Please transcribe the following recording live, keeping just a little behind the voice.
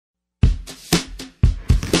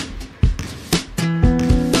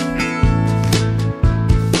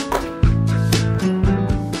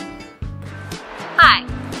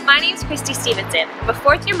Christy Stephenson. I'm a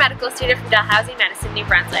fourth-year medical student from Dalhousie Medicine, New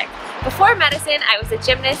Brunswick. Before medicine, I was a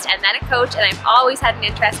gymnast and then a coach, and I've always had an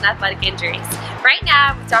interest in athletic injuries. Right now,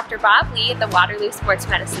 I'm with Dr. Bob Lee at the Waterloo Sports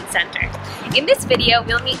Medicine Center. In this video,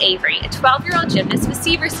 we'll meet Avery, a 12-year-old gymnast with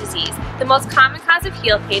Sever's disease, the most common cause of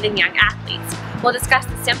heel pain in young athletes. We'll discuss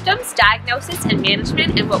the symptoms, diagnosis, and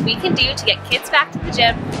management, and what we can do to get kids back to the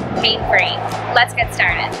gym pain-free. Let's get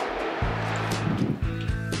started.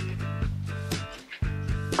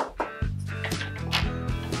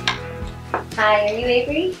 Hi, are you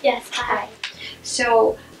Avery? Yes, hi.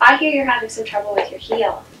 So, I hear you're having some trouble with your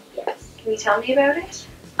heel. Yes. Can you tell me about it?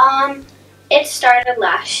 It started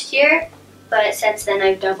last year, but since then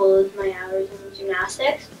I've doubled my hours in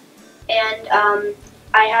gymnastics. And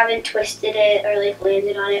I haven't twisted it or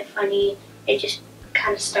landed on it funny. It just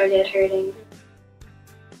kind of started hurting.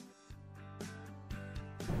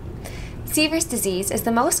 Sever's disease is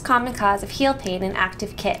the most common cause of heel pain in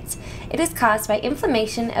active kids. It is caused by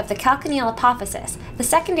inflammation of the calcaneal apophysis, the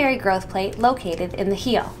secondary growth plate located in the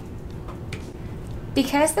heel.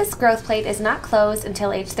 Because this growth plate is not closed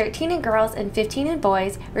until age 13 in girls and 15 in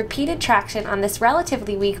boys, repeated traction on this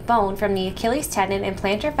relatively weak bone from the Achilles tendon and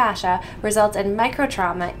plantar fascia results in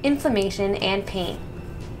microtrauma, inflammation, and pain.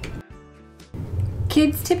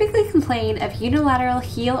 Kids typically complain of unilateral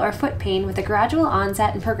heel or foot pain with a gradual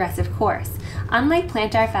onset and progressive course. Unlike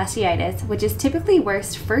plantar fasciitis, which is typically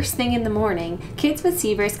worse first thing in the morning, kids with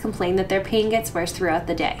Sever's complain that their pain gets worse throughout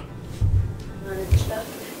the day.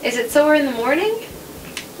 Is it sore in the morning?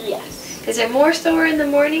 Yes. Is it more sore in the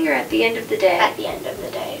morning or at the end of the day? At the end of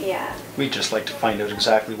the day. Yeah. We'd just like to find out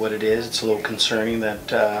exactly what it is. It's a little concerning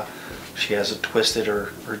that she hasn't twisted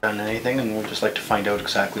or done anything, and we'd just like to find out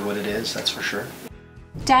exactly what it is, that's for sure.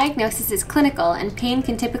 Diagnosis is clinical, and pain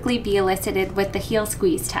can typically be elicited with the heel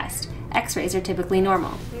squeeze test. X-rays are typically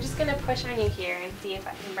normal. I'm just going to push on you here and see if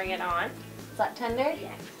I can bring it on. Is that tender?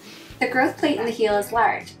 Yes. The growth plate in the heel is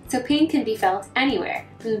large, so pain can be felt anywhere,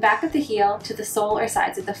 from the back of the heel to the sole or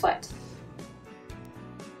sides of the foot.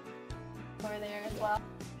 Over there as well.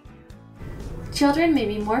 Children may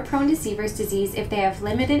be more prone to Sever's disease if they have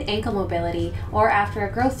limited ankle mobility or after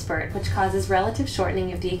a growth spurt, which causes relative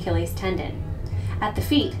shortening of the Achilles tendon. At the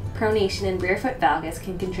feet, pronation and rear foot valgus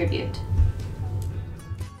can contribute.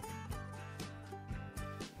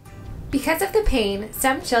 Because of the pain,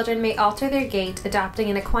 some children may alter their gait,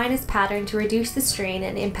 adopting an equinus pattern to reduce the strain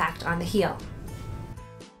and impact on the heel.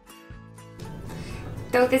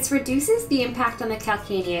 Though this reduces the impact on the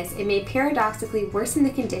calcaneus, it may paradoxically worsen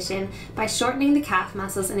the condition by shortening the calf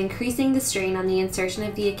muscles and increasing the strain on the insertion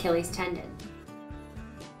of the Achilles tendon.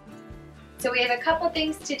 So we have a couple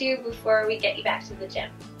things to do before we get you back to the gym.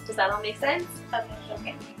 Does that all make sense?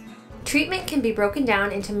 Okay. Treatment can be broken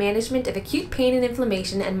down into management of acute pain and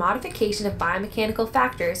inflammation and modification of biomechanical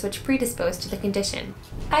factors which predispose to the condition.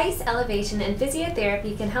 Ice, elevation, and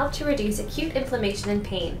physiotherapy can help to reduce acute inflammation and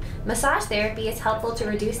pain. Massage therapy is helpful to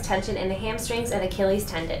reduce tension in the hamstrings and Achilles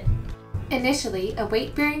tendon. Initially, a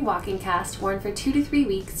weight-bearing walking cast worn for 2 to 3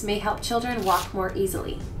 weeks may help children walk more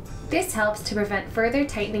easily. This helps to prevent further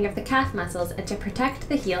tightening of the calf muscles and to protect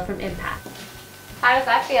the heel from impact. How does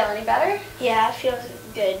that feel? Any better? Yeah, it feels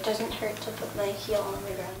good. It doesn't hurt to put my heel on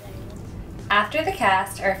the ground anymore. After the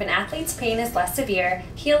cast, or if an athlete's pain is less severe,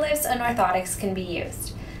 heel lifts and orthotics can be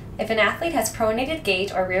used. If an athlete has pronated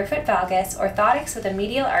gait or rear foot valgus, orthotics with a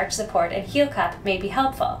medial arch support and heel cup may be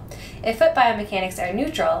helpful. If foot biomechanics are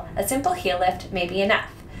neutral, a simple heel lift may be enough.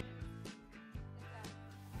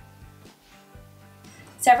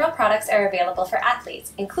 Several products are available for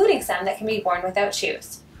athletes, including some that can be worn without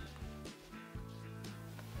shoes.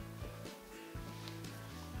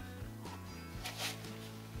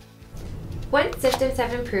 Once symptoms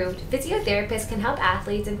have improved, physiotherapists can help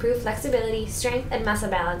athletes improve flexibility, strength, and muscle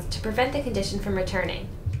balance to prevent the condition from returning.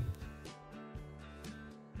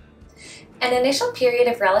 An initial period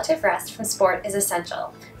of relative rest from sport is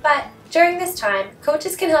essential, but during this time,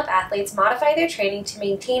 coaches can help athletes modify their training to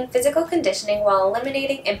maintain physical conditioning while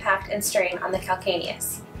eliminating impact and strain on the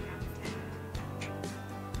calcaneus.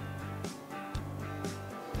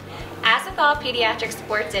 As with all pediatric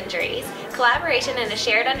sports injuries, collaboration and a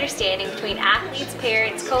shared understanding between athletes,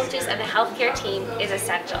 parents, coaches, and the healthcare team is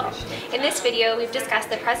essential. In this video, we've discussed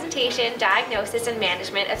the presentation, diagnosis, and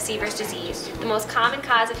management of Sever's disease, the most common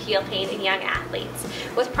cause of heel pain in young athletes.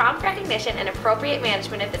 With prompt recognition and appropriate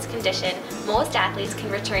management of this condition, most athletes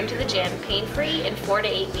can return to the gym pain-free in 4 to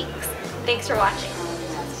 8 weeks. Thanks for watching.